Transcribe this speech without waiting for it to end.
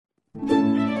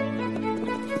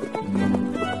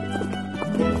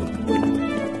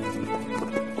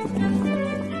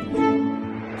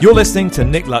You're listening to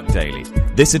Nick Luck Daily.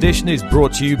 This edition is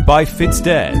brought to you by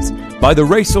FitzDares, by the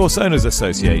Racehorse Owners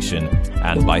Association,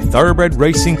 and by Thoroughbred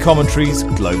Racing Commentary's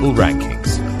Global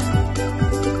Rankings.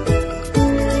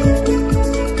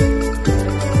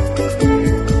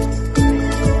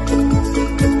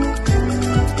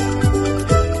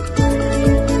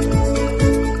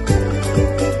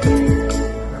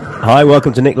 Hi,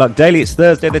 welcome to Nick Luck Daily. It's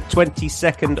Thursday, the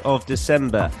 22nd of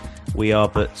December. We are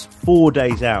but 4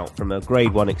 days out from a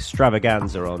Grade 1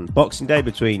 extravaganza on Boxing Day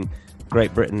between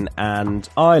Great Britain and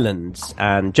Ireland.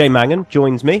 And Jane Mangan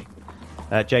joins me,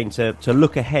 Jane, to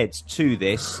look ahead to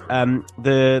this.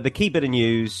 The key bit of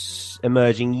news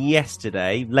emerging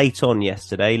yesterday, late on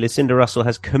yesterday, Lucinda Russell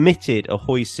has committed a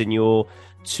Hoist Senior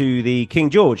to the King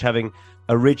George, having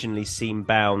originally seemed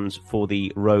bound for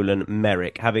the Roland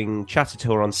Merrick. Having chatted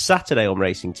to her on Saturday on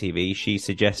Racing TV, she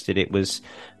suggested it was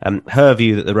her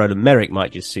view that the Roland Merrick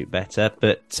might just suit better,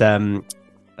 but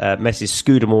Mrs.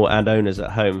 Scudamore and owners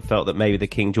at home felt that maybe the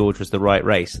King George was the right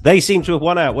race. They seem to have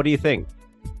won out. What do you think?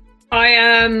 I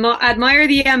admire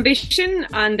the ambition,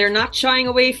 and they're not shying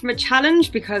away from a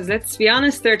challenge because, let's be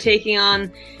honest, they're taking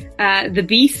on the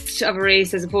beast of a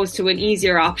race as opposed to an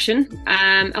easier option.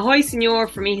 Ahoy Senior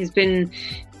for me has been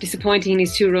disappointing in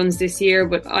his 2 runs this year,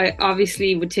 but I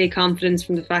obviously would take confidence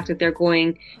from the fact that they're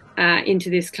going into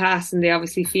this class, and they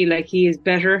obviously feel like he is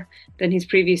better than his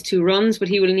previous 2 runs, but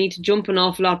he will need to jump an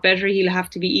awful lot better. He'll have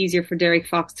to be easier for Derek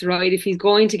Fox to ride if he's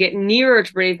going to get nearer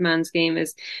to Brave Man's game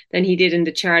than he did in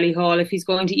the Charlie Hall, if he's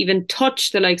going to even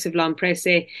touch the likes of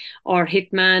L'Imprese or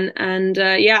Hitman. And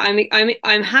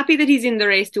I'm happy that he's in the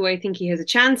race. Do I think he has a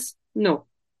chance? No.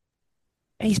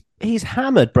 He's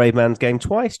hammered Brave Man's game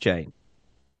twice, Jane.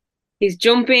 His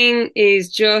jumping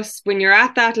is just, when you're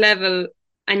at that level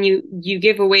and you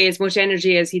give away as much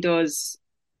energy as he does,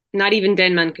 not even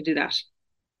Denman could do that.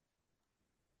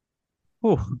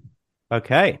 Ooh,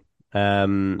 okay.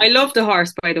 I love the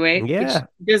horse, by the way. Yeah.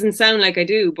 Which doesn't sound like I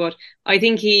do, but I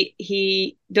think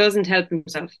he doesn't help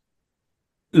himself.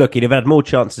 Look, he'd have had more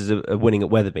chances of winning at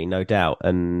Wetherby, no doubt,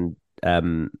 and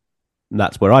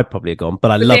that's where I'd probably have gone.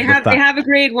 But love the fact they have a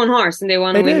Grade 1 horse, and they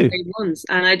want to win do. Grade 1s,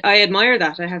 and I admire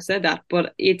that. I have said that,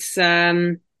 but it's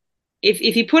if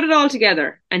he put it all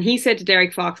together and he said to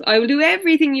Derek Fox, "I will do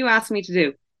everything you ask me to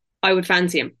do," I would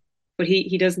fancy him, but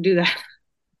he doesn't do that.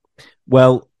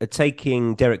 Well,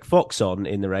 taking Derek Fox on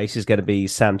in the race is going to be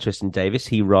Sam Tristan-Davies.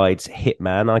 He rides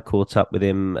Hitman. I caught up with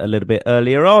him a little bit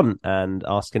earlier on and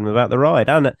asked him about the ride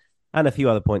and a few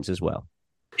other points as well.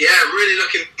 Yeah, really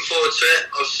looking forward to it.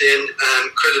 Obviously,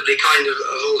 incredibly kind of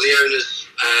all the owners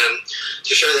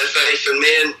to show their faith in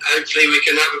me, and hopefully we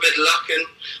can have a bit of luck and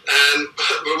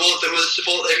reward them with the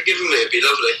support they've given me. It'd be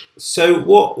lovely. So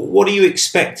what are you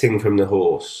expecting from the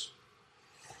horse?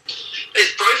 His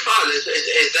profile is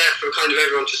there for kind of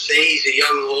everyone to see. He's a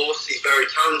young horse. He's a very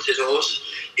talented horse.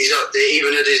 He's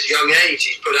even at his young age,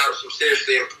 he's put out some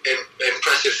seriously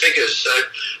impressive figures. So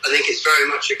I think it's very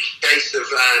much a case of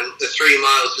the 3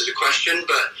 miles is a question,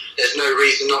 but there's no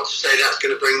reason not to say that's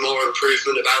going to bring more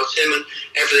improvement about him. And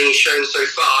everything he's shown so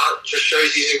far just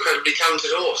shows he's an incredibly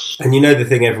talented horse. And you know the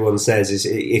thing everyone says is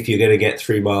if you're going to get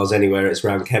 3 miles anywhere, it's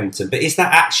round Kempton. But is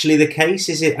that actually the case?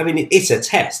 Is it? I mean, it's a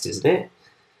test, isn't it?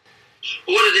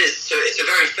 Well, what it is, so it's a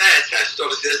very fair test.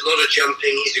 Obviously, there's a lot of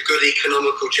jumping. He's a good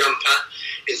economical jumper.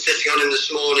 In sitting on him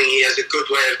this morning, he has a good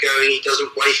way of going. He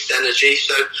doesn't waste energy.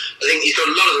 So I think he's got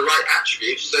a lot of the right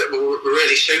attributes that will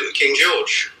really suit a King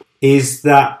George. Is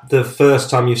that the first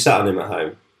time you've sat on him at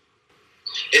home?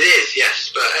 It is, yes,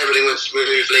 but everything went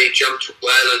smoothly, jumped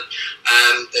well,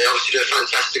 and they obviously do a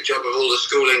fantastic job of all the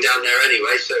schooling down there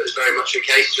anyway, so it was very much a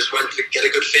case, just went to get a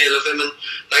good feel of him, and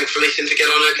thankfully seemed to get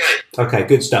on okay. Okay,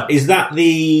 good stuff. Is that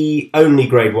the only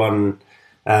Grade 1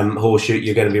 horseshoe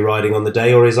you're going to be riding on the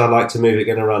day, or is I Like to Move It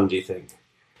going to run, do you think?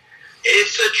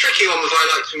 It's a tricky one with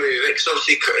I Like to Move It, because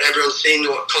obviously everyone's seen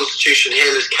what Constitution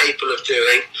Hill is capable of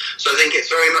doing. So I think it's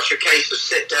very much a case of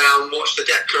sit down, watch the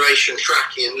declaration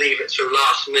tracking and leave it till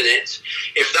last minute.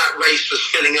 If that race was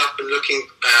filling up and looking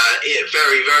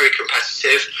very, very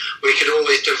competitive, we could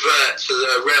always divert to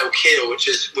the Rail Keel, which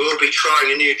is, we'll be trying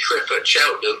a new trip at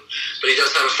Cheltenham, but he does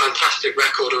have a fantastic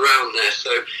record around there, so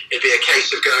it'd be a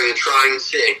case of going and trying and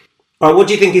seeing. All right, what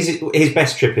do you think his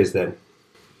best trip is then?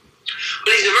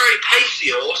 Well, he's a very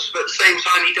pacey horse, but at the same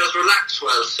time he does relax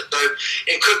well, so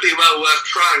it could be well worth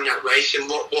trying that race in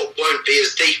what won't be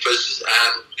as deep as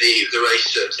the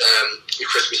race at the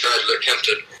Christmas Hurdle at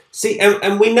Kempton. See,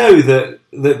 and we know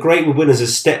that Great Wood Winners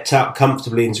has stepped up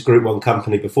comfortably into Group 1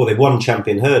 company before. They've won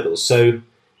champion hurdles, so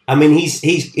I mean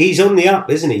he's on the up,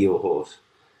 isn't he, your horse?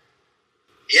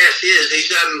 Yes, he is.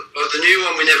 He's well, the new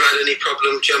one. We never had any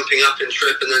problem jumping up in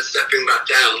trip and then stepping back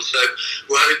down. So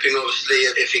we're hoping, obviously,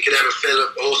 if he could ever fill a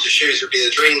horse's shoes, it would be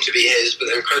the dream to be his. But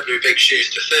they're incredibly big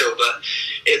shoes to fill. But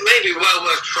it may be well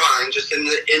worth trying. Just in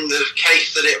the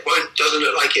case that it doesn't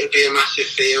look like it would be a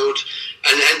massive field.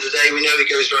 And at the end of the day, we know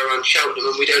he goes well around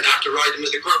Cheltenham, and we don't have to ride him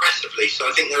as aggressively. So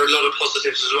I think there are a lot of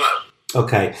positives as well.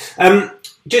 Okay.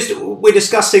 Just we're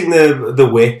discussing the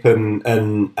whip and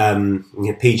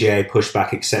PGA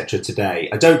pushback, etc. today.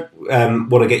 I don't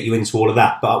want to get you into all of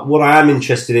that, but what I am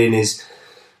interested in is,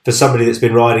 for somebody that's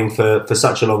been riding for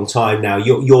such a long time now,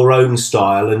 your own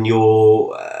style and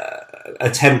your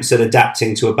attempts at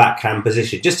adapting to a backhand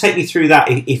position. Just take me through that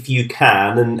if you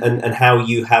can, and how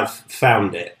you have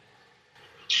found it.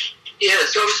 Yeah,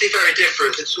 it's obviously very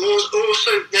different. It's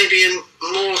also maybe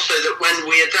more so that when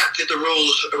we adapted the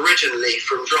rules originally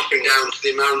from dropping down to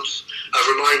the amount of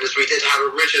reminders we did have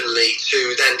originally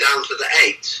to then down to the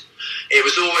 8, it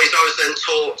was always, I was then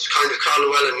taught, kind of, Carl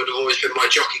Llewellyn would have always been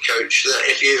my jockey coach, that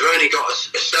if you've only got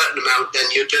a certain amount, then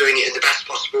you're doing it in the best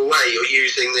possible way. You're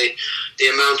using the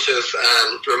amount of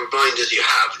reminders you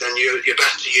have, then you're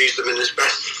best to use them in the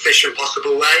best efficient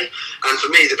possible way. And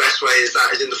for me, the best way is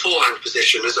in the forehand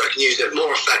position, as I can use it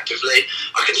more effectively.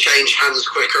 I can change hands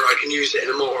quicker. I can use it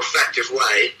in a more effective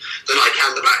way than I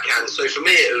can the backhand. So for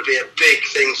me, it would be a big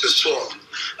thing to swap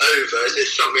over.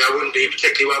 It's something I wouldn't be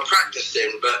particularly well practiced in,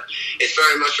 but it's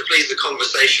very much a please the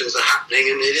conversations are happening,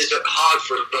 and it is hard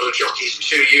for a lot of jockeys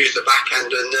to use the backhand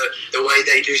and the way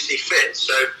they do see fit.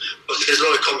 So obviously there's a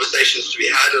lot of conversations to be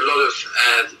had. A lot of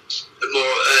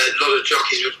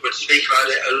jockeys would speak about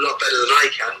it a lot better than I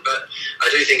can, but I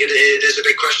do think it is a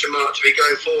big question mark to be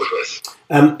going forward with.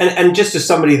 And just as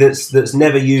somebody that's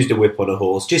never used a whip on a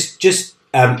horse, just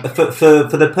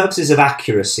for the purposes of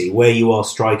accuracy, where you are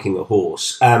striking a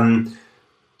horse,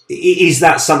 is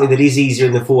that something that is easier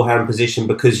in the forehand position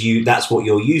because that's what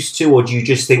you're used to, or do you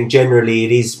just think generally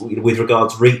it is, with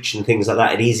regards reach and things like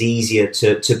that, it is easier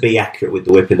to be accurate with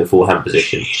the whip in the forehand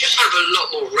position? You just have a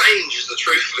lot more range, is the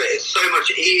truth of it. It's so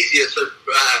much easier to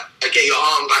get your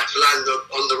arm back to land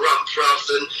on the rump rather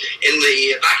than in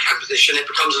the backhand position. It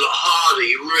becomes a lot harder.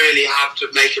 You really have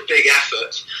to make a big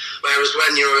effort. Whereas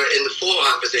when you're in the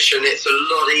forehand position, it's a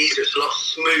lot easier, it's a lot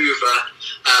smoother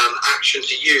action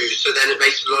to use. So then it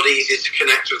makes it a lot easier to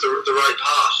connect with the right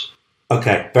path.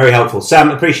 Okay, very helpful.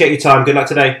 Sam, appreciate your time. Good luck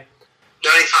today. No,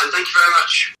 anytime. Thank you very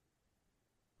much.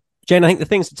 Jane, I think the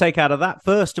things to take out of that,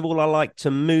 first of all, I like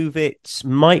to move it,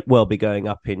 might well be going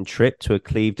up in trip to a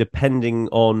cleave, depending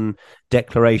on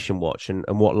Declaration Watch and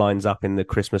what lines up in the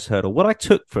Christmas hurdle. What I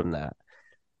took from that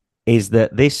is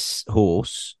that this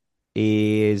horse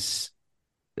he's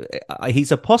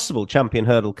a possible champion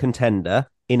hurdle contender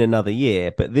in another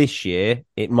year, but this year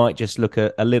it might just look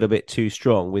a little bit too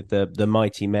strong with the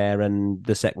Mighty Mare and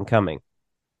the Second Coming.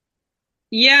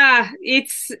 Yeah,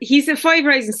 he's a 5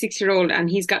 rising 6-year-old and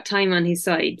he's got time on his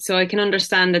side. So I can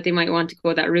understand that they might want to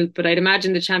go that route, but I'd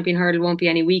imagine the champion hurdle won't be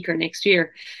any weaker next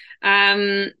year.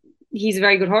 He's a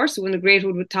very good horse, won the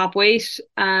Greatwood with top weight.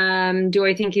 Do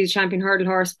I think he's a champion hurdle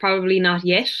horse? Probably not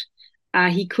yet.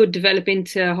 He could develop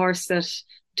into a horse that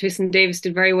Twiston Davis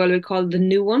did very well with, called the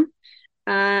New One.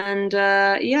 And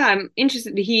I'm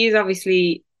interested. He's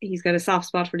got a soft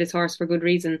spot for this horse for good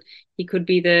reason. He could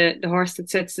be the horse that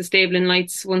sets the stabling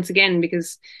lights once again,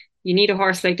 because you need a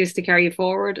horse like this to carry you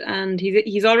forward. And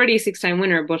he's already a 6-time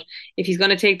winner, but if he's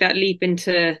going to take that leap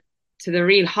into the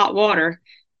real hot water,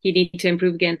 he needs to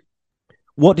improve again.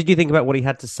 What did you think about what he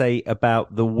had to say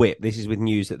about the whip? This is with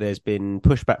news that there's been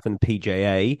pushback from the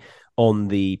PJA on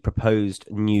the proposed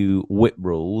new whip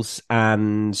rules,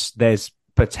 and there's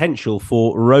potential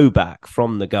for rowback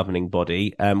from the governing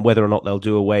body, whether or not they'll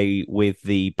do away with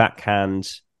the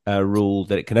backhand rule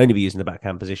that it can only be used in the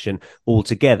backhand position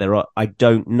altogether. I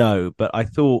don't know, but I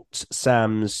thought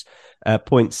Sam's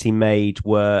points he made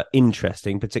were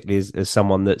interesting, particularly as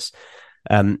someone that's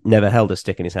never held a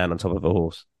stick in his hand on top of a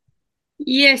horse.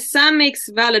 Yes, Sam makes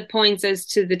valid points as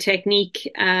to the technique,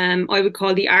 I would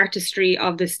call the artistry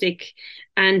of the stick,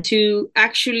 and to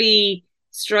actually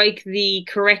strike the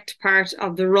correct part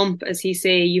of the rump, as he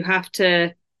say, you have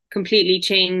to completely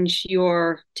change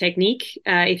your technique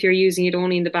if you're using it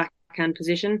only in the backhand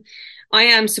position. I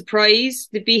am surprised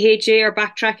the BHA are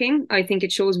backtracking. I think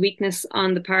it shows weakness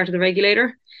on the part of the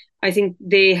regulator. I think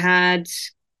they had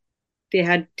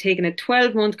taken a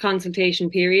 12-month consultation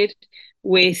period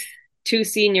with 2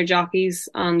 senior jockeys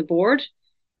on the board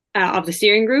of the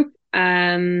steering group.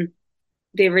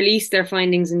 They released their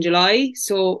findings in July.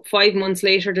 So 5 months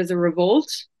later, there's a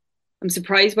revolt. I'm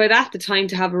surprised by that. The time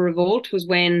to have a revolt was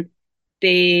when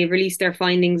they released their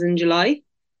findings in July.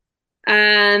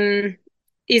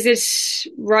 Is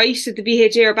it right that the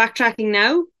BHA are backtracking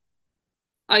now?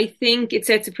 I think it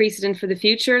sets a precedent for the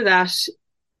future that,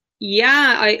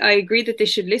 yeah, I agree that they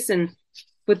should listen,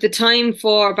 but the time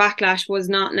for backlash was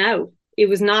not now. It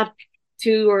was not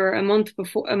 2 or a month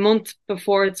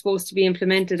before it's supposed to be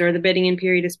implemented, or the bedding in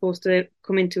period is supposed to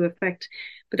come into effect.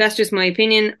 But that's just my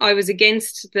opinion. I was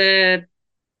against the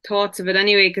thoughts of it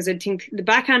anyway, because I think the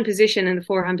backhand position and the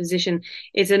forehand position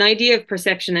is an idea of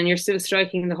perception, and you're still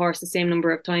striking the horse the same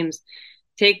number of times.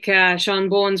 Take Sean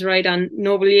Bowen's ride on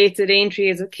Noble Yates at Aintree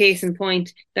as a case in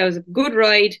point. That was a good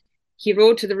ride. He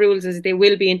rode to the rules as they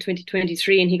will be in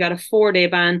 2023, and he got a 4-day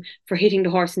ban for hitting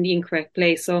the horse in the incorrect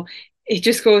place. So it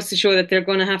just goes to show that they're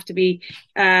going to have to be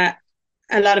a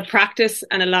lot of practice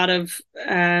and a lot of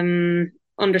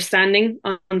understanding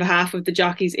on behalf of the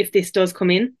jockeys if this does come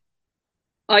in.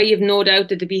 I have no doubt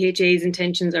that the BHA's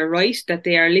intentions are right, that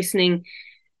they are listening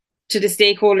to the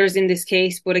stakeholders in this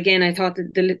case. But again, I thought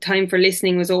that the time for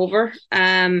listening was over.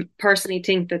 Personally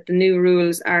think that the new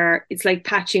rules it's like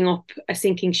patching up a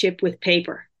sinking ship with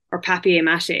paper or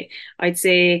papier-mâché. I'd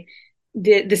say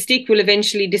the stick will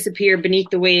eventually disappear beneath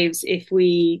the waves if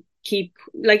we keep,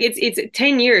 like, it's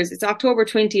 10 years. It's October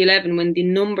 2011 when the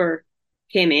number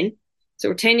came in. So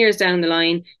we're 10 years down the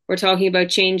line. We're talking about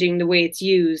changing the way it's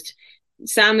used.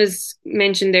 Sam has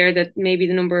mentioned there that maybe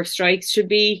the number of strikes should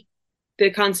be the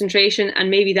concentration,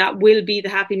 and maybe that will be the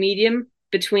happy medium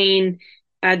between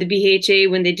the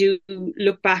BHA when they do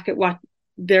look back at what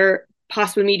their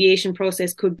possible mediation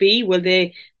process could be. Will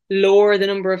they lower the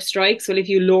number of strikes? Well, if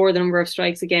you lower the number of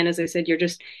strikes, again, as I said, you're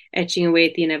just etching away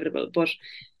at the inevitable. But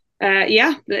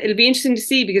yeah, it'll be interesting to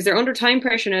see, because they're under time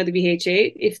pressure now, the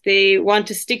BHA. If they want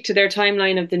to stick to their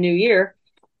timeline of the new year,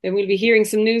 then we'll be hearing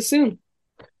some news soon.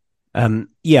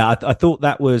 Yeah, I thought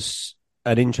that was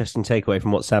an interesting takeaway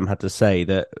from what Sam had to say,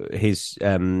 that his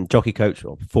jockey coach,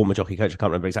 or former jockey coach, I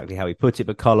can't remember exactly how he put it,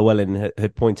 but Carl Llewellyn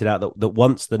had pointed out that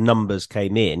once the numbers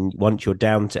came in, once you're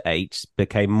down to 8,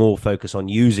 became more focus on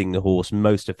using the horse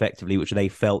most effectively, which they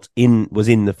felt was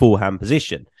in the forehand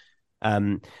position.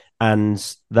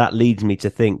 And that leads me to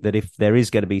think that if there is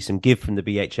going to be some give from the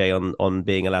BHA on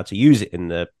being allowed to use it in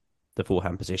the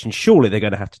forehand position, surely they're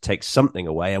going to have to take something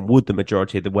away. And would the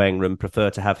majority of the weighing room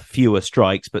prefer to have fewer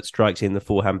strikes, but strikes in the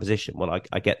forehand position? Well,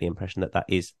 I get the impression that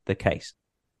is the case.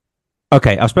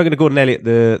 Okay, I've spoken to Gordon Elliott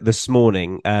this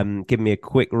morning, giving me a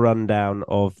quick rundown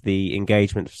of the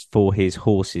engagements for his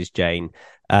horses, Jane.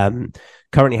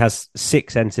 Currently has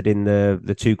 6 entered in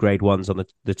the 2 grade 1s on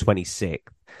the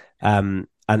 26th.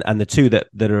 And the 2 that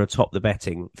are atop the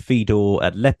betting, Fedor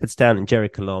at Leopardstown and Jerry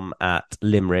Colombe at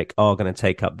Limerick, are going to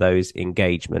take up those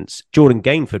engagements. Jordan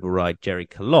Gainford will ride Jerry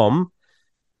Colombe,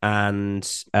 and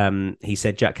he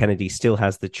said Jack Kennedy still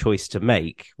has the choice to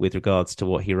make with regards to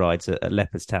what he rides at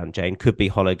Leopardstown, Jane. Could be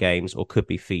Hollow Games or could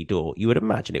be Fedor. You would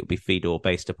imagine it would be Fedor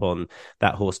based upon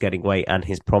that horse getting weight and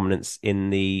his prominence in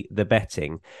the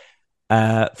betting.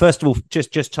 First of all,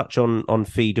 just touch on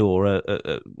Fedor,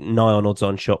 nigh on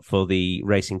odds-on shot for the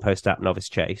Racing Post app novice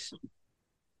chase.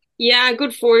 Yeah,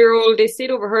 good 4-year-old. They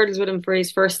stayed over hurdles with him for his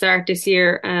first start this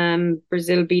year.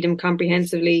 Brazil beat him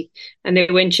comprehensively, and they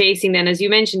went chasing then. As you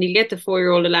mentioned, he'll get the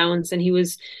 4-year-old allowance, and he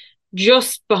was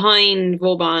just behind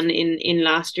Vauban in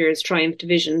last year's Triumph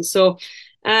Division. So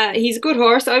he's a good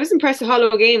horse. I was impressed with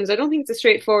Hollow Games. I don't think it's a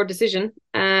straightforward decision.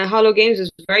 Hollow Games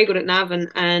was very good at Navan,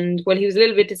 and while he was a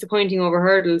little bit disappointing over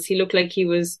hurdles, he looked like he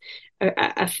was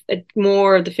a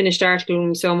more of the finished article when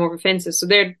we saw him over fences. So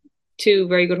they're 2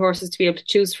 very good horses to be able to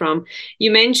choose from.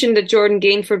 You mentioned that Jordan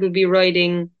Gainford will be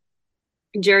riding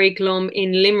Jerry Colombe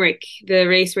in Limerick, the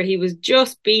race where he was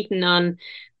just beaten on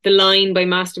the line by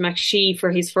Master McShee for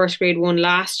his first grade 1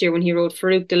 last year when he rode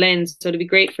Farouk de Lens. So it'd be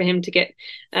great for him to get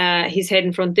his head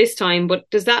in front this time. But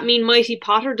does that mean Mighty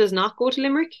Potter does not go to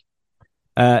Limerick?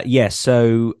 Yes.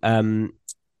 So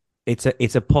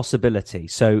it's a possibility.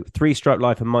 So 3 Stripe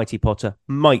Life and Mighty Potter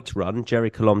might run. Jerry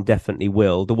Colombe definitely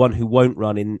will. The one who won't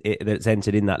run that's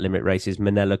entered in that limit race is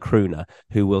Manella Crooner,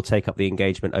 who will take up the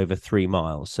engagement over 3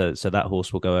 miles. So that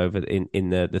horse will go over in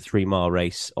the 3-mile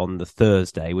race on the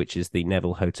Thursday, which is the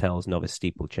Neville Hotels novice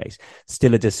steeplechase.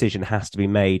 Still, a decision has to be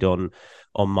made on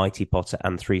Mighty Potter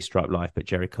and 3 Stripe Life, but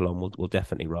Jerry Colombe will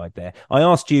definitely ride there. I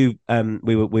asked you,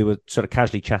 we were sort of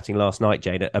casually chatting last night,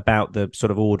 Jane, about the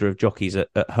sort of order of jockeys at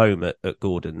home at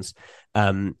Gordon's.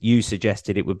 You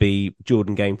suggested it would be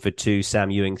Jordan Gainford 2,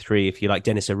 Sam Ewing 3, if you like,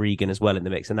 Dennis O'Regan as well in the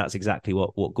mix, and that's exactly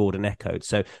what Gordon echoed.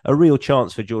 So a real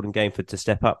chance for Jordan Gainford to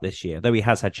step up this year, though he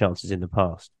has had chances in the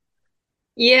past.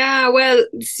 Yeah, well,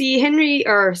 see,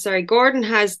 Gordon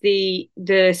has the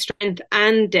strength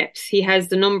and depth. He has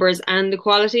the numbers and the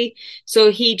quality.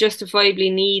 So he justifiably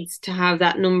needs to have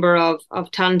that number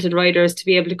of talented riders to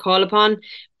be able to call upon.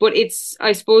 But it's,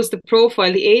 I suppose, the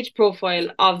age profile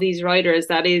of these riders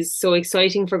that is so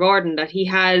exciting for Gordon, that he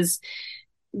has.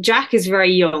 Jack is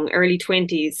very young, early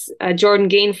 20s. Jordan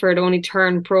Gainford only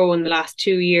turned pro in the last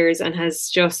 2 years and has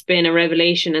just been a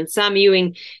revelation. And Sam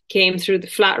Ewing came through the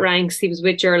flat ranks. He was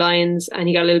with Ger Lyons and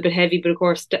he got a little bit heavy. But of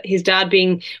course, his dad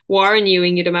being Warren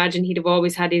Ewing, you'd imagine he'd have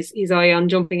always had his eye on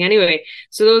jumping anyway.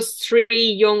 So those three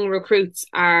young recruits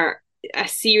are a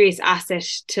serious asset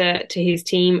to his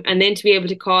team. And then to be able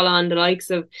to call on the likes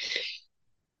of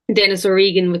Dennis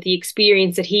O'Regan with the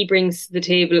experience that he brings to the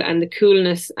table and the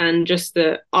coolness and just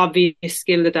the obvious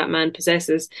skill that man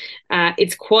possesses.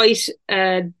 It's quite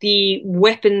the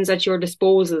weapons at your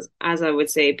disposal, as I would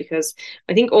say, because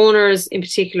I think owners in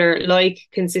particular like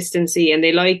consistency and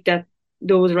they like that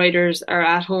those riders are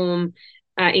at home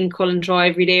in Cullentraw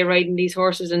every day riding these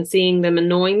horses and seeing them and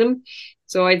knowing them.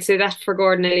 So I'd say that for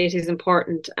Gordon Elliott is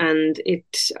important, and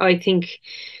I think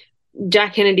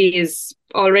Jack Kennedy is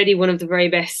already one of the very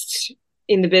best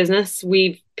in the business.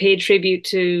 We've paid tribute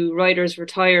to riders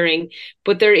retiring,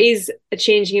 but there is a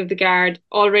changing of the guard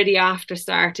already after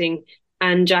starting.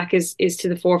 And Jack is to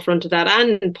the forefront of that,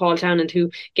 and Paul Townend,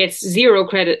 who gets zero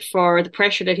credit for the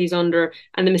pressure that he's under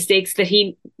and the mistakes that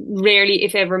he rarely,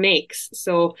 if ever, makes.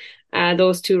 So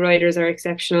those two riders are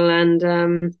exceptional.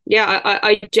 And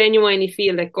I genuinely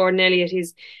feel that Gordon Elliott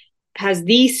has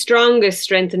the strongest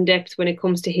strength and depth when it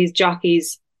comes to his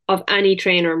jockeys of any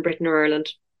trainer in Britain or Ireland.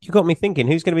 You got me thinking,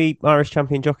 who's going to be Irish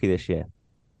champion jockey this year?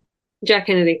 Jack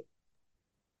Kennedy.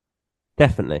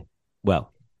 Definitely.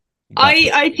 Well,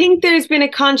 I think there's been a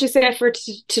conscious effort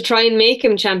to try and make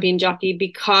him champion jockey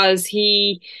because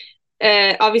he,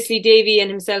 obviously Davy and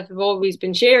himself have always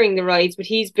been sharing the rides, but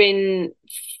he's been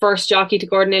first jockey to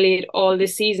Gordon Elliott all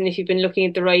this season. If you've been looking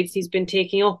at the rides he's been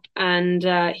taking up,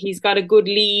 and he's got a good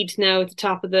lead now at the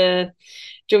top of the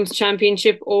Jumps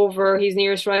Championship over his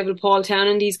nearest rival Paul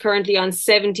Townend. He's currently on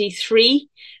 73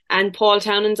 and Paul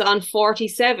Townend's on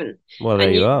 47. Well,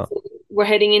 there you are. We're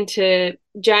heading into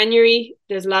January.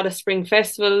 There's a lot of spring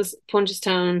festivals.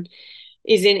 Punchestown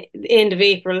is in the end of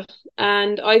April.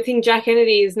 And I think Jack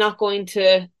Kennedy is not going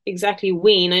to exactly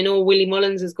wane. I know Willie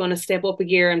Mullins is going to step up a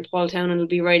gear and Paul Townend will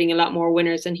be riding a lot more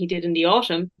winners than he did in the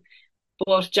autumn.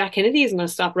 But Jack Kennedy isn't going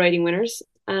to stop riding winners.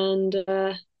 And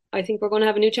I think we're going to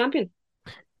have a new champion.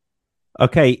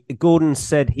 Okay, Gordon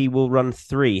said he will run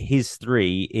his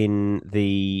three in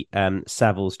the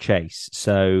Savills Chase.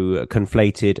 So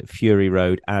Conflated, Fury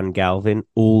Road and Galvin,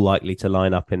 all likely to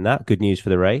line up in that. Good news for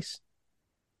the race.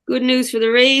 Good news for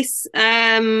the race.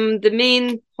 The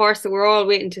main horse that we're all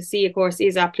waiting to see, of course,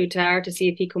 is A Plus Tard, to see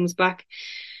if he comes back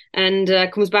and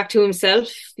comes back to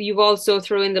himself. You've also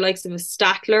thrown in the likes of a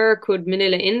Statler. Could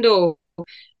Manila Indo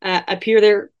appear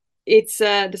there? It's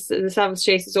the Savills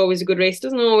Chase is always a good race.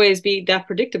 Doesn't always be that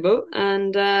predictable.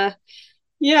 And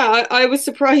I was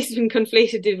surprised when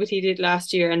Conflated did what he did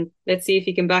last year. And let's see if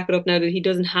he can back it up now that he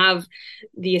doesn't have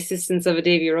the assistance of a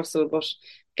Davy Russell. But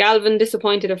Galvin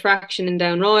disappointed a fraction in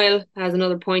Down Royal, has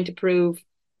another point to prove.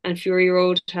 And Fury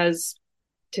Road has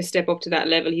to step up to that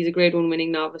level. He's a Grade 1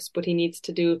 winning novice, but he needs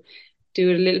to do it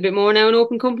a little bit more now in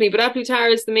open company. But A Plus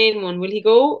Tard is the main one. Will he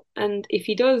go? And if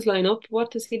he does line up, what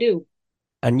does he do?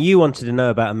 And you wanted to know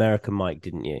about American Mike,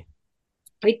 didn't you?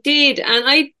 I did. And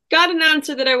I got an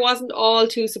answer that I wasn't all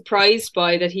too surprised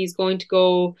by, that he's going to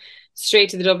go straight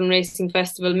to the Dublin Racing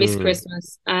Festival, miss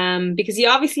Christmas. Because he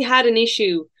obviously had an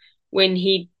issue when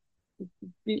he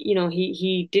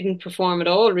didn't perform at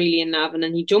all really in Navan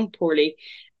and he jumped poorly.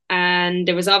 And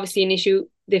there was obviously an issue.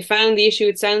 They found the issue.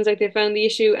 It sounds like they found the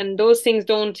issue, and those things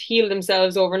don't heal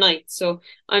themselves overnight. So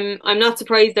I'm not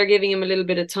surprised they're giving him a little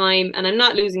bit of time, and I'm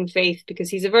not losing faith because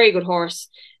he's a very good horse.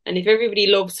 And if everybody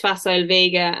loves Facile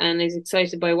Vega and is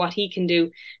excited by what he can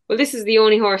do, well, this is the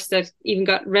only horse that even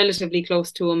got relatively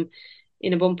close to him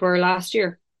in a bumper last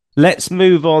year. Let's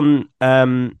move on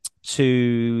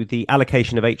to the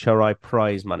allocation of HRI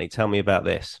prize money. Tell me about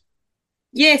this.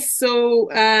 Yes, so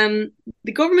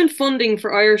the government funding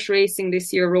for Irish racing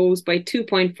this year rose by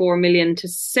 2.4 million to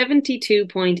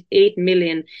 72.8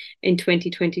 million in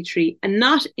 2023, a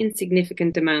not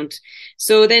insignificant amount.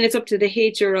 So then it's up to the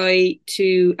HRI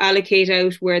to allocate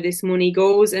out where this money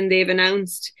goes, and they've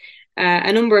announced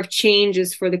a number of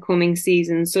changes for the coming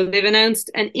season. So they've announced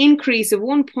an increase of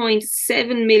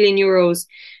 1.7 million euros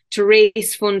to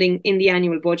race funding in the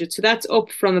annual budget. So that's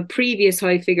up from a previous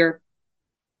high figure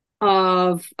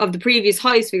of the previous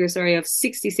highest figure, of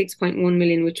 66.1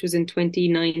 million, which was in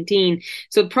 2019.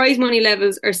 So prize money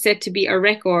levels are set to be a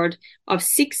record of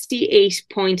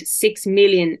 68.6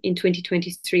 million in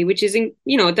 2023, which is,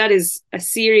 that is a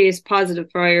serious positive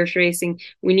for Irish racing.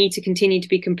 We need to continue to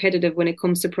be competitive when it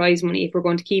comes to prize money if we're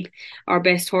going to keep our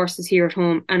best horses here at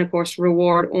home, and of course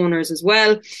reward owners as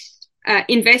well.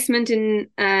 Investment in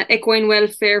equine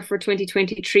welfare for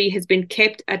 2023 has been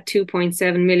kept at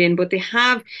 2.7 million, but they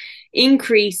have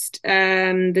increased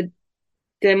the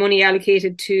money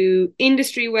allocated to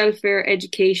industry welfare,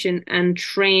 education and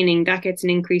training. That gets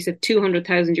an increase of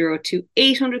 €200,000 to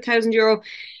 €800,000.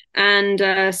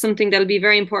 And something that'll be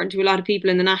very important to a lot of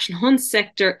people in the national hunt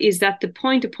sector is that the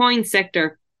point-to-point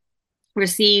sector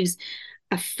receives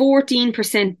a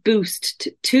 14% boost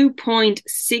to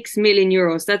 €2.6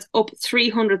 million. That's up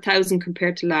 300,000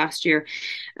 compared to last year.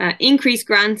 Increased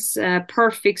grants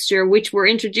per fixture, which were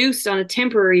introduced on a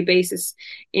temporary basis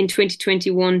in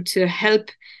 2021 to help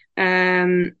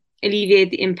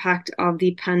alleviate the impact of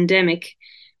the pandemic.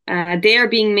 They are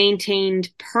being maintained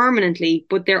permanently,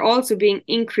 but they're also being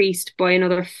increased by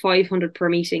another 500 per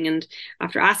meeting. And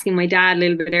after asking my dad a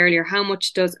little bit earlier, how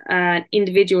much does an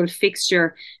individual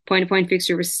fixture, point-to-point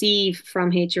fixture, receive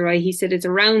from HRI? He said it's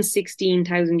around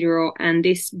 €16,000, and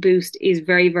this boost is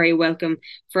very, very welcome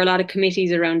for a lot of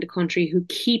committees around the country who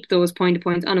keep those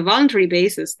point-to-points on a voluntary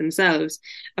basis themselves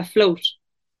afloat.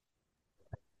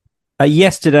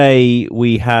 Yesterday,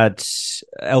 we had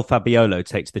El Fabiolo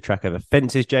take to the track over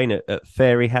fences, Jane, at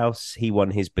Fairyhouse. He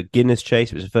won his beginner's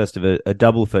chase. It was the first of a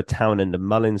double for Townend and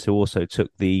Mullins, who also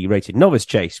took the rated novice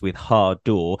chase with Hard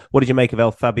Door. What did you make of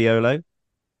El Fabiolo?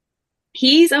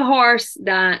 He's a horse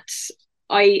that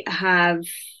I have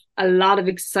a lot of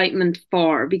excitement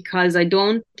for, because I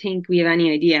don't think we have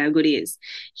any idea how good he is.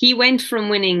 He went from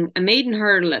winning a maiden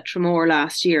hurdle at Tramore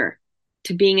last year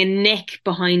to being a neck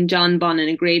behind John Bonn in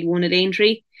a Grade 1 at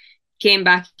Aintree. Came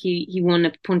back, he won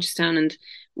at Punchestown, and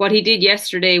what he did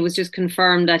yesterday was just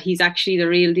confirm that he's actually the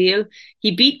real deal. He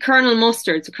beat Colonel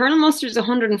Mustard. So Colonel Mustard's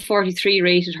 143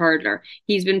 rated hurdler.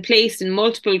 He's been placed in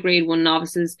multiple Grade 1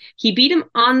 novices. He beat him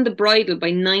on the bridle by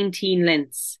 19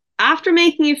 lengths. After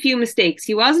making a few mistakes,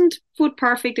 he wasn't foot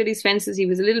perfect at his fences. He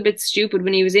was a little bit stupid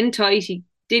when he was in tight. He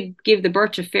did give the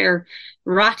Birch a fair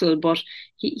rattle, but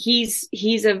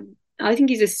I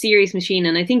think he's a serious machine,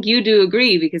 and I think you do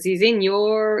agree, because is he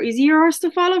your horse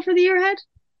to follow for the year ahead?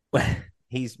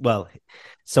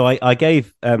 So I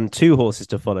gave two horses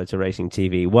to follow to Racing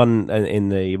TV, one in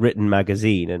the written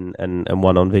magazine and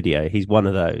one on video. He's one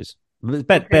of those. It's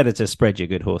better to spread your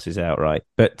good horses out, right?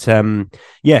 But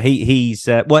he's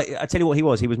I tell you what he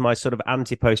was. He was my sort of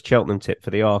anti-post Cheltenham tip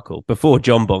for the Arkle before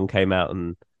John Bond came out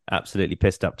and absolutely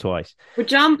pissed up twice. But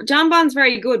John Bond's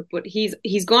very good, but he's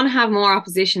going to have more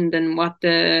opposition than what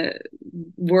the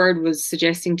word was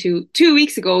suggesting. 2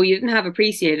 weeks ago, you didn't have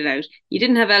Appreciated out. You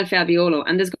didn't have El Fabiolo,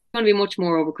 and there's going to be much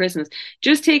more over Christmas.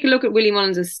 Just take a look at Willie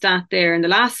Mullins' stat there. In the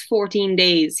last 14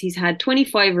 days, he's had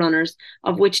 25 runners,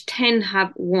 of which 10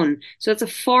 have won. So that's a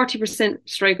 40%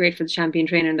 strike rate for the champion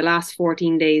trainer in the last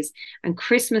 14 days. And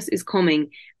Christmas is coming.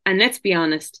 And let's be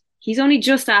honest, he's only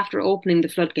just after opening the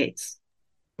floodgates.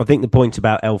 I think the point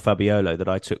about El Fabiolo that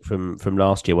I took from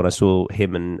last year when I saw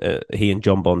him and he and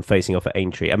John Bond facing off at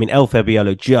Aintree. I mean, El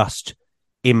Fabiolo just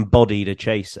embodied a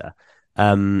chaser.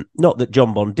 Not that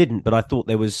John Bond didn't, but I thought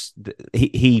there was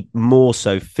he more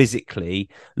so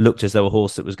physically looked as though a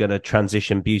horse that was going to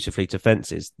transition beautifully to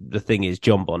fences. The thing is,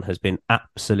 John Bond has been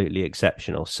absolutely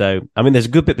exceptional. So, I mean, there's a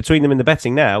good bit between them in the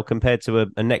betting now compared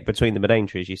to a neck between them at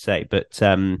Aintree, as you say. But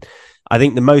I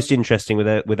think the most interesting with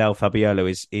El Fabiolo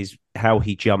is how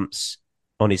he jumps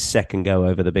on his second go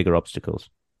over the bigger obstacles.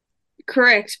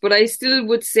 Correct, but I still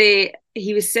would say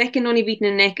he was second, only beaten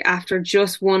a neck after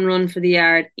just one run for the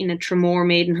yard in a Tramore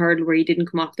maiden hurdle where he didn't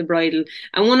come off the bridle.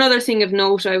 And one other thing of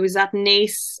note, I was at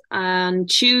Naas on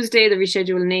Tuesday, the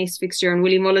rescheduled Naas fixture, and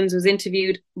Willie Mullins was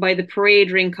interviewed by the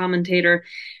Parade Ring commentator,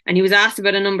 and he was asked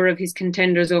about a number of his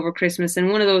contenders over Christmas, and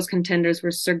one of those contenders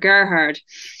was Sir Gerhard.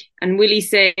 And Willie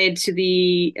said to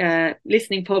the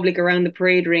listening public around the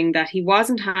Parade Ring that he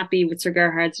wasn't happy with Sir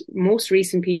Gerhard's most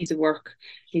recent piece of work.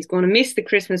 He's going to miss the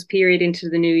Christmas period into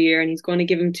the new year, and he's going to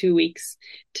give him 2 weeks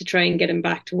to try and get him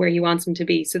back to where he wants him to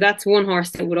be. So that's one horse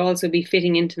that would also be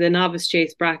fitting into the novice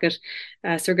chase bracket.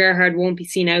 Sir Gerhard won't be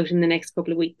seen out in the next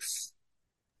couple of weeks.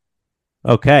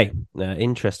 Okay,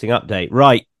 interesting update.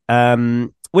 Right,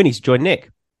 we need to join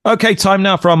Nick. Okay, time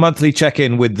now for our monthly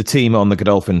check-in with the team on the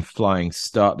Godolphin Flying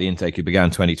Start, the intake who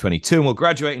began 2022 and will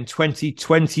graduate in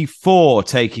 2024,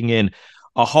 taking in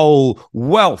a whole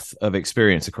wealth of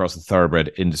experience across the thoroughbred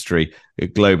industry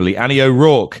globally. Annie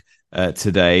O'Rourke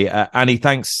today. Annie,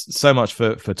 thanks so much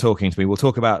for talking to me. We'll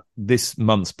talk about this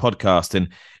month's podcast in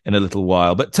a little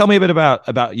while, but tell me a bit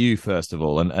about you first of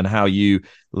all, and how you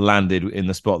landed in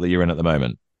the spot that you're in at the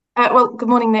moment. Well, good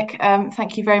morning, Nick.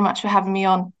 Thank you very much for having me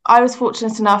on. I was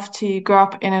fortunate enough to grow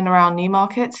up in and around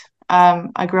Newmarket.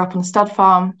 I grew up on a stud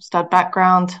farm, stud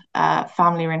background,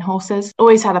 family were in horses.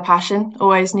 Always had a passion,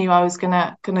 always knew I was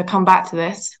gonna come back to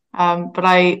this. But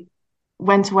I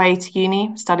went away to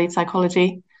uni, studied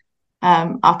psychology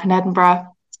up in Edinburgh.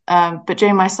 But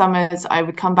during my summers, I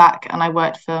would come back and I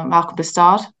worked for Malcolm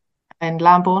Bastard in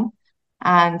Lambourn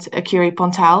and Écurie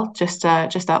Pontal, just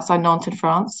outside Nantes in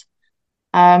France.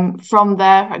 From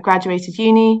there, I graduated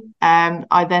uni.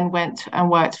 I then went and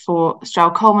worked for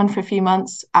Stroud Coleman for a few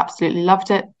months. Absolutely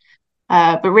loved it,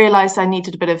 but realised I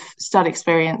needed a bit of stud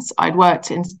experience. I'd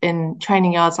worked in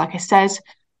training yards, like I said,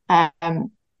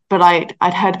 but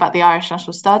I'd heard about the Irish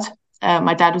National Stud.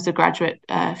 My dad was a graduate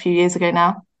a few years ago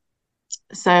now,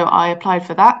 so I applied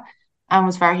for that and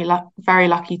was very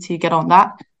lucky to get on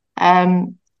that.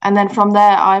 And then from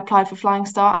there, I applied for Flying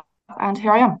Start, and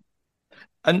here I am.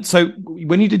 And so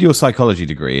when you did your psychology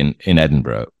degree in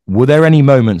Edinburgh, were there any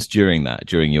moments during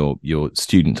your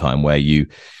student time where you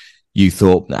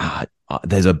thought,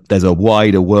 there's a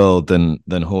wider world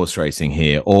than horse racing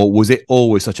here? Or was it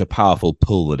always such a powerful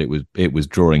pull that it was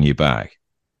drawing you back?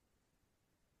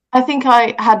 I think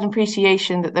I had an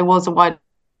appreciation that there was a wider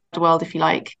world, if you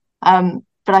like.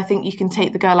 But I think you can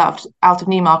take the girl out of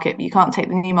Newmarket, but you can't take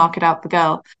the Newmarket out of the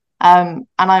girl. And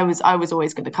I was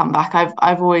always going to come back.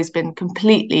 I've always been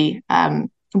completely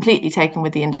taken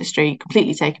with the industry,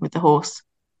 completely taken with the horse,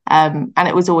 and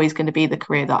it was always going to be the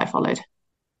career that I followed.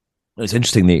 It's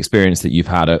interesting the experience that you've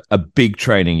had. A big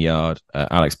training yard,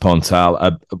 Alex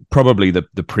Pontal, probably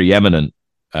the preeminent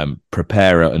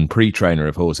preparer and pre-trainer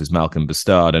of horses, Malcolm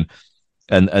Bastard,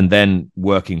 and then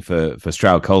working for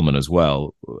Stroud Coleman as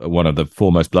well, one of the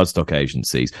foremost bloodstock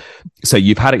agencies. So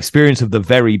you've had experience of the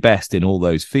very best in all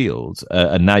those fields,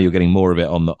 and now you're getting more of it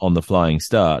on the Flying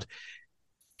Start.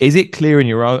 Is it clear in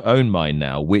your own mind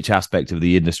now which aspect of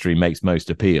the industry makes most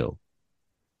appeal?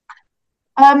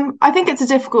 I think it's a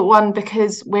difficult one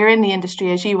because we're in the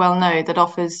industry, as you well know, that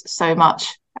offers so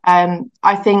much.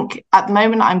 I think at the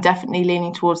moment I'm definitely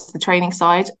leaning towards the training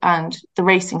side and the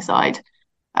racing side.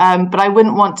 But I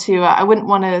wouldn't want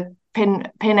to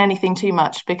pin anything too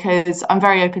much, because I'm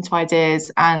very open to ideas,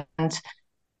 and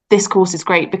this course is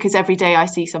great because every day I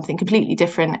see something completely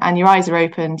different and your eyes are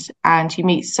opened and you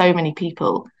meet so many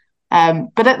people.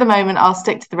 But at the moment I'll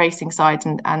stick to the racing side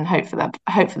and hope for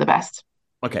the best.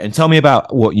 Okay, and tell me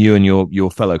about what you and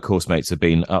your fellow course mates have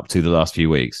been up to the last few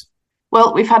weeks.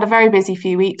 Well, we've had a very busy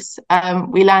few weeks.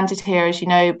 We landed here, as you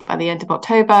know, by the end of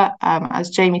October,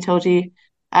 as Jamie told you.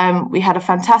 We had a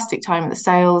fantastic time at the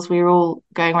sales. We were all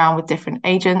going around with different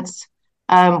agents.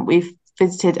 We've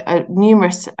visited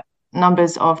numerous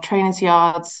numbers of trainers'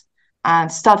 yards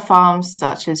and stud farms,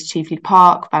 such as Chiefly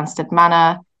Park, Banstead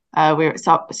Manor. We were at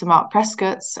Sir Mark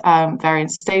Prescott's, Varian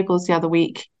Stables the other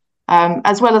week,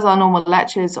 as well as our normal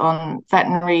lectures on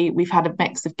veterinary. We've had a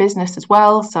mix of business as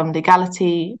well, some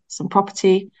legality, some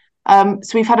property. So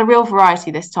we've had a real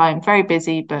variety this time. Very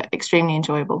busy, but extremely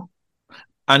enjoyable.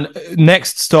 And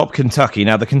next stop, Kentucky.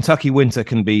 Now, the Kentucky winter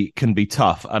can be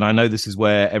tough, and I know this is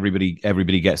where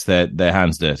everybody gets their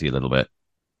hands dirty a little bit.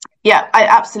 Yeah,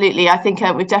 absolutely. I think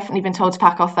we've definitely been told to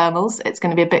pack our thermals. It's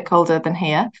going to be a bit colder than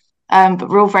here, but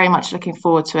we're all very much looking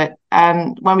forward to it.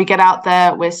 When we get out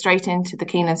there, we're straight into the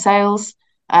Keeneland sales,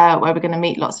 where we're going to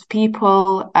meet lots of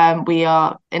people. We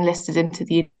are enlisted into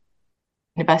the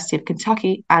University of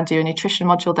Kentucky and do a nutrition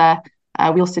module there.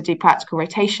 We also do practical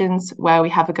rotations where we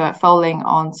have a go at foaling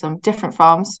on some different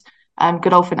farms,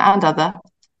 Godolphin and other.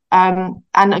 And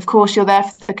of course, you're there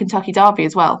for the Kentucky Derby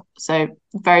as well. So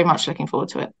very much looking forward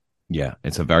to it. Yeah,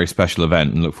 it's a very special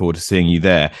event and look forward to seeing you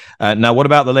there. Now, what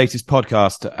about the latest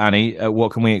podcast, Annie?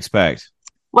 What can we expect?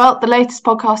 Well, the latest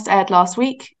podcast aired last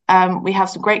week. We have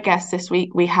some great guests this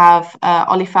week. We have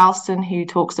Ollie Falston, who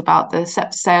talks about the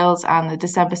Scepter sales and the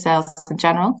December sales in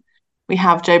general. We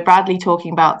have Joe Bradley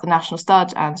talking about the National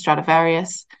Stud and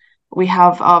Stradivarius. We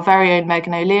have our very own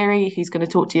Megan O'Leary, who's going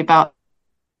to talk to you about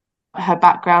her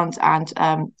background and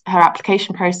her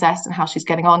application process and how she's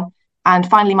getting on. And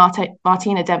finally,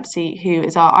 Martina Dempsey, who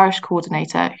is our Irish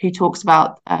coordinator, who talks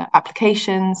about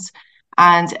applications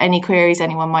and any queries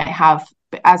anyone might have,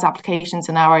 as applications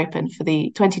are now open for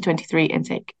the 2023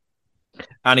 intake.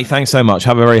 Annie, thanks so much.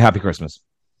 Have a very happy Christmas.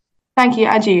 Thank you,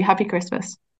 and you. Happy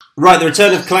Christmas. Right, the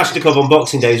return of Kalashnikov on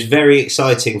Boxing Day is very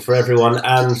exciting for everyone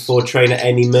and for trainer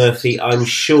Amy Murphy, I'm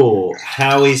sure.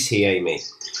 How is he, Amy?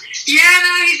 Yeah,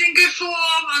 no, he's in good form.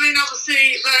 I mean,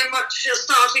 obviously, very much a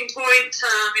starting point.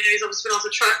 He's obviously been off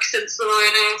the track since the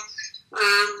Ryanair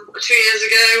 2 years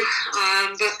ago.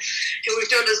 But we've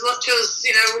done as much as,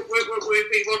 we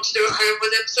want to do at home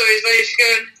with him, so he's ready to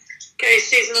go and get his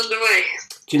season underway.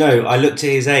 Do you know, I looked at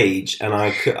his age, and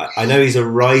I know he's a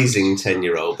rising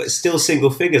 10-year-old, but still single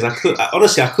figures.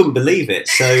 Honestly, I couldn't believe it.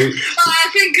 So I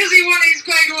think because he won his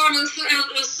grade 1 as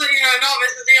novice as a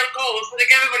young horse, I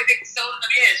think everybody thinks he's older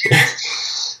than he is.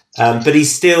 But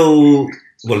he's still.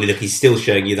 Well, look, he's still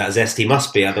showing you that zest. He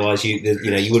must be, otherwise you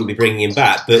wouldn't be bringing him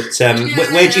back. But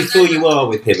where do you feel you are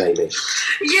with him, Amy?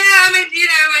 Yeah, I mean,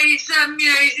 he's done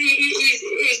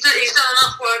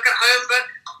enough work at home, but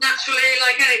naturally,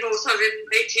 like any horse having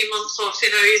 18 months off,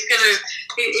 he's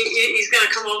gonna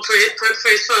come on for his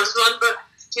first run, but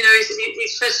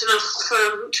he's fit enough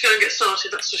to go and get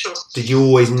started. That's for sure. Did you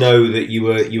always know that you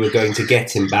were going to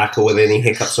get him back, or were there any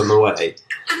hiccups on the way?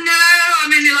 No, I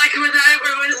mean,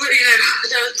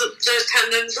 those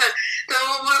tendons, you're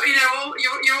always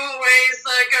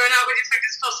going out with your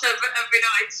fingers crossed every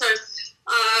night. So,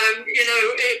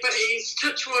 but he's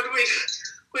touch wood.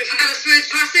 We've had a smooth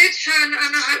passage, and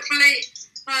hopefully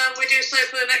we do so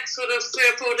for the next sort of 3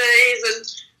 or 4 days,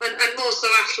 and more so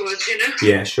afterwards.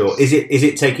 Yeah, sure. Is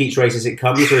it take each race as it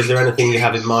comes, or is there anything you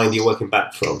have in mind you're working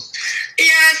back from?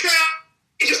 Yeah, so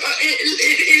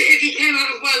if he came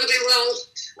out of Wetherby well.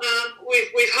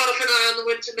 We've half an eye on the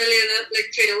Winter Million at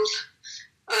Lickfield,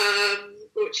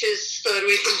 which is 3rd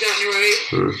week in January.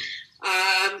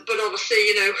 But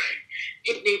obviously,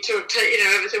 he'd need to take,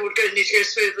 everything would need to go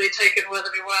smoothly, taken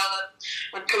Wetherby well,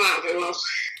 and come out of it well.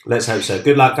 Let's hope so.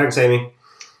 Good luck. Thanks, Amy.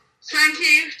 Thank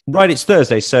you. Right, it's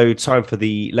Thursday, so time for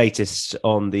the latest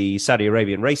on the Saudi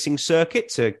Arabian racing circuit.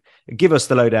 To give us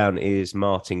the lowdown is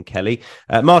Martin Kelly.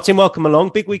 Martin, welcome along.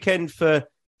 Big weekend for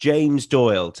James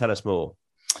Doyle. Tell us more.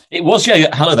 It was,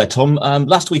 yeah. Hello there, Tom.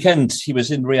 Last weekend, he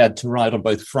was in Riyadh to ride on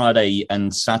both Friday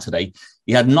and Saturday.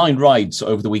 He had 9 rides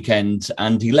over the weekend,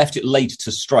 and he left it late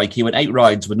to strike. He went 8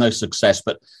 rides with no success,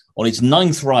 but on his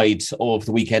 9th ride of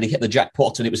the weekend, he hit the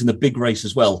jackpot, and it was in the big race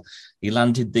as well. He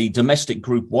landed the domestic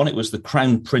Group 1. It was the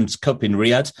Crown Prince Cup in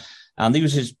Riyadh, and he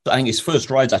was his first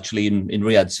rides actually in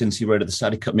Riyadh since he rode at the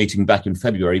Saudi Cup meeting back in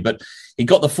February. But he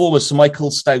got the former Sir Michael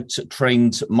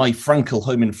Stoute-trained My Frankel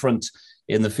home in front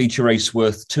in the feature race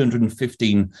worth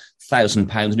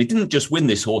 £215,000. And he didn't just win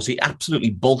this horse, he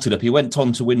absolutely bolted up. He went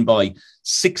on to win by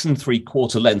 6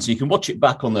 3/4 lengths. You can watch it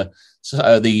back on the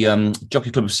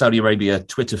Jockey Club of Saudi Arabia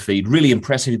Twitter feed. Really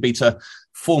impressive. He beat a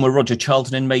former Roger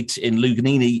Charlton inmate in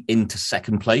Luganini into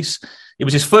 2nd place. It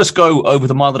was his first go over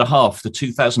the 1.5 miles, the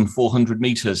 2,400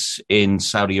 metres in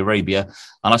Saudi Arabia.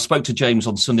 And I spoke to James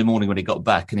on Sunday morning when he got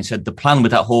back, and he said the plan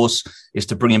with that horse is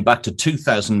to bring him back to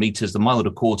 2,000 metres, the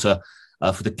 1.25 miles,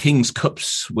 for the King's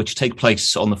Cups, which take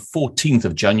place on the 14th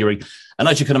of January. And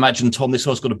as you can imagine, Tom, this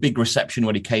horse got a big reception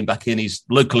when he came back in. He's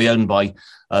locally owned by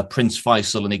Prince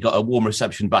Faisal, and he got a warm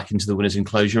reception back into the winner's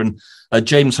enclosure. And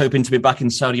James hoping to be back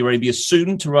in Saudi Arabia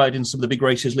soon to ride in some of the big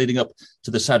races leading up to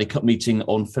the Saudi Cup meeting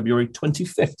on February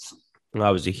 25th.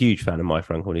 I was a huge fan of My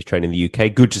Frankel when he's training in the UK.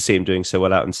 Good to see him doing so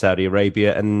well out in Saudi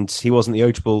Arabia. And he wasn't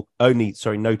the only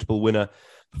notable winner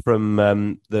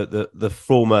from the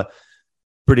former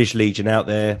British Legion out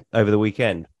there over the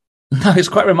weekend. No, it's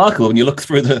quite remarkable when you look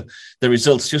through the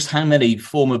results, just how many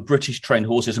former British trained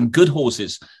horses and good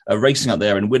horses are racing out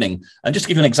there and winning. And just to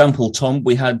give you an example, Tom,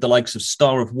 we had the likes of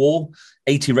Star of War,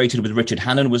 80 rated with Richard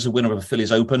Hannon, was a winner of a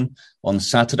Fillies Open on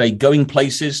Saturday. Going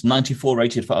Places, 94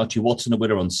 rated for Archie Watson, a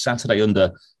winner on Saturday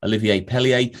under Olivier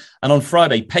Pellier. And on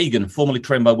Friday, Pagan, formerly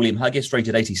trained by William Haggis,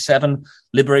 rated 87.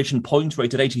 Liberation Point,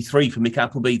 rated 83 for Mick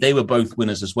Appleby. They were both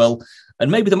winners as well. And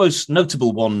maybe the most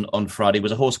notable one on Friday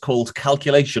was a horse called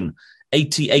Calculation,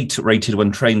 88 rated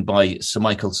when trained by Sir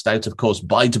Michael Stoute, of course,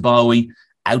 by Dubawi,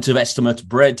 out of estimate,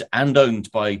 bred and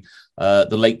owned by the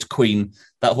late Queen.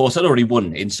 That horse had already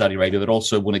won in Saudi Arabia, but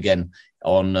also won again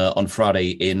on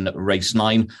Friday in race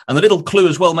 9. And the little clue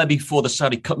as well, maybe for the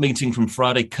Saudi Cup meeting from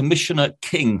Friday, Commissioner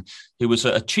King, who was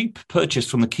a cheap purchase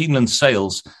from the Keeneland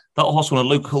Sales. That horse won a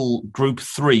local Group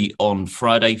 3 on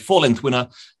Friday, 4-length winner,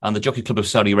 and the Jockey Club of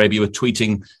Saudi Arabia were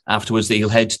tweeting afterwards that he'll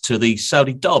head to the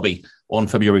Saudi Derby on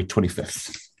February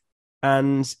 25th.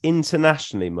 And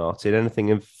internationally, Martin,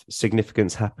 anything of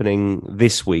significance happening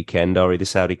this weekend, or the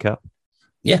Saudi Cup?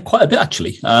 Yeah, quite a bit,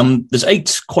 actually. There's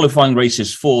 8 qualifying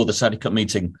races for the Saudi Cup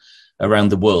meeting around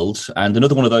the world, and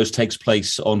another one of those takes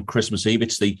place on Christmas Eve.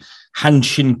 It's the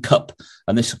Hanshin Cup,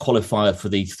 and this is a qualifier for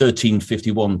the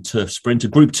 1351 turf sprint, a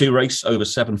Group 2 race over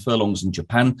 7 furlongs in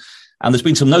Japan. And there's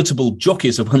been some notable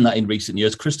jockeys who have won that in recent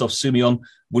years. Christophe Soumillon,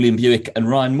 William Buick and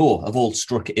Ryan Moore have all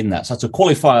struck in that. So that's a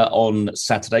qualifier on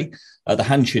Saturday, the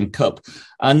Hanshin Cup.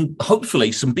 And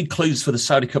hopefully some big clues for the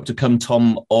Saudi Cup to come,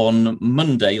 Tom, on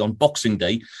Monday, on Boxing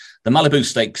Day. The Malibu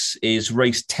Stakes is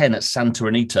race 10 at Santa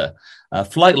Anita.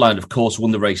 Flightline, of course,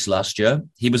 won the race last year.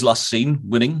 He was last seen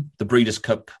winning the Breeders'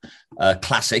 Cup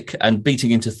Classic and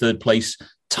beating into third place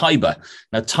Tiber.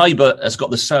 Now, Tiber has got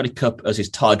the Saudi Cup as his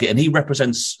target, and he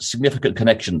represents significant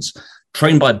connections.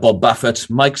 Trained by Bob Baffert,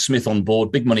 Mike Smith on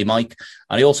board, Big Money Mike,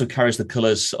 and he also carries the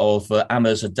colours of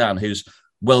Amer Zidane, who's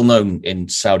well known in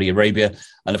Saudi Arabia.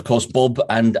 And of course, Bob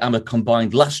and Amer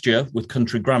combined last year with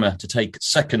Country Grammar to take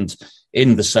second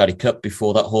in the Saudi Cup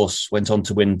before that horse went on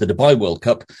to win the Dubai World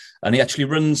Cup. And he actually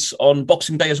runs on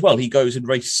Boxing Day as well. He goes in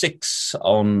race 6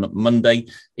 on Monday.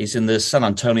 He's in the San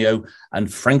Antonio,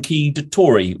 and Frankie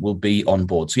Dettori will be on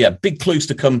board. So yeah, big clues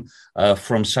to come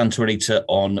from Santa Anita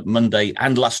on Monday,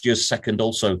 and last year's second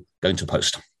also going to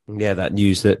post. Yeah, that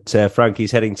news that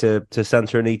Frankie's heading to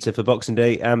Santa Anita for Boxing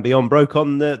Day and beyond broke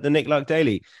on the Nick Luck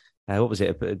Daily. What was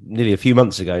it? Nearly a few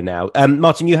months ago now.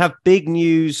 Martin, you have big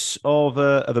news of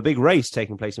a big race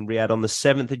taking place in Riyadh on the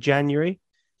 7th of January.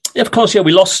 Yeah, of course. Yeah,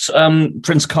 we lost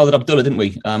Prince Khalid Abdullah, didn't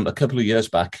we, a couple of years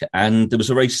back? And there was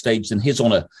a race staged in his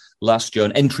honour last year,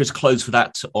 and entries closed for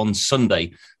that on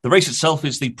Sunday. The race itself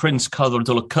is the Prince Khalid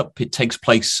Abdullah Cup. It takes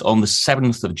place on the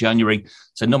 7th of January,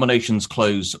 so nominations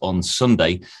close on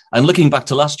Sunday. And looking back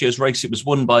to last year's race, it was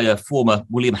won by a former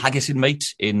William Haggis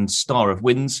mate in Star of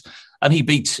Winds, and he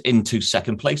beat into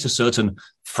second place a certain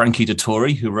Frankie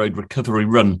Dettori, who rode Recovery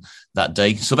Run that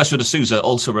day. Sylvester de Souza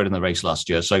also rode in the race last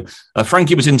year. So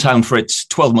Frankie was in town for it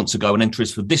 12 months ago, and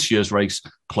entries for this year's race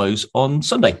close on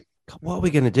Sunday. What are we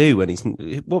going to do when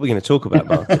what are we going to talk about,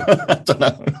 Martin? I don't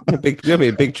know. We're going to be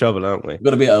in big trouble, aren't we? We're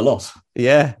going to be at a loss.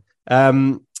 Yeah.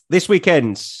 This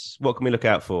weekend, what can we look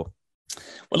out for?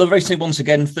 Well, the racing once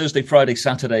again, Thursday, Friday,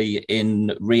 Saturday in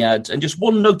Riyadh. And just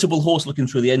one notable horse looking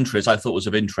through the entries I thought was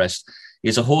of interest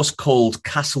is a horse called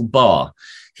Castle Bar.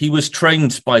 He was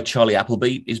trained by Charlie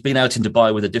Appleby. He's been out in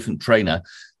Dubai with a different trainer,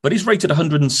 but he's rated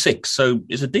 106, so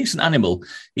he's a decent animal.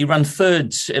 He ran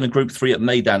third in a Group 3 at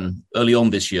Meydan early on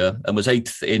this year and was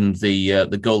 8th in the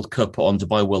Gold Cup on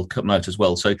Dubai World Cup night as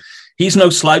well. So he's no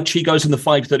slouch. He goes in the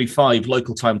 5:35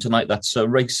 local time tonight. That's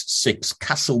race 6,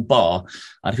 Castle Bar.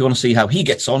 And if you want to see how he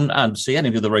gets on and see any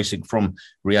of the racing from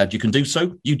Riyadh, you can do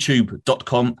so.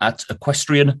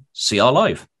 youtube.com/EquestrianCR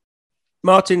Live.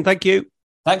 Martin, thank you.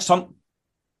 Thanks, Tom.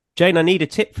 Jane, I need a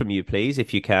tip from you, please,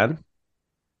 if you can.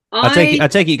 I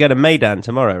take it you go to Meydan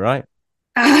tomorrow, right?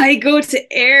 I go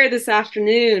to Ayr this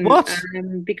afternoon. What?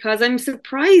 Because I'm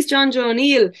surprised John Joe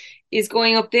O'Neill is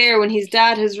going up there when his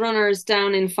dad has runners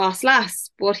down in Fosslas.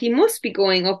 But he must be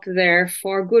going up there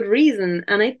for good reason.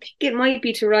 And I think it might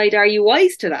be to ride Are You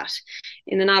Wise to That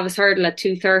in the novice hurdle at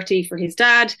 2:30 for his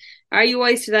dad. Are You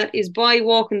Wise to That is by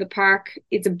Walk in the Park.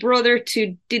 It's a brother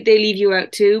to Did They Leave You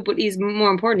Out Too? But he's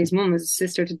more important, his mum is a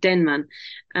sister to Denman.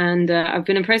 And I've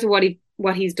been impressed with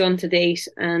what he's done to date,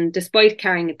 and despite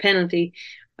carrying a penalty,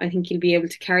 I think he'll be able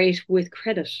to carry it with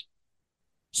credit.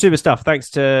 Super stuff.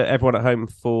 Thanks to everyone at home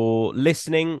for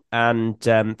listening, and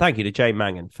thank you to Jane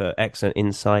Mangan for excellent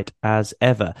insight as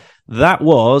ever. That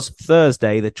was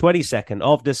Thursday, the 22nd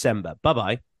of December.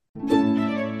 Bye-bye.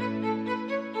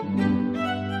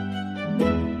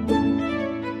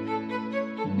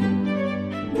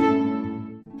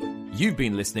 You've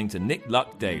been listening to Nick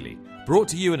Luck Daily, brought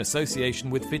to you in association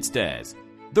with FitzDares,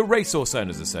 the Racehorse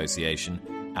Owners Association,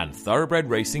 and Thoroughbred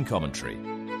Racing Commentary.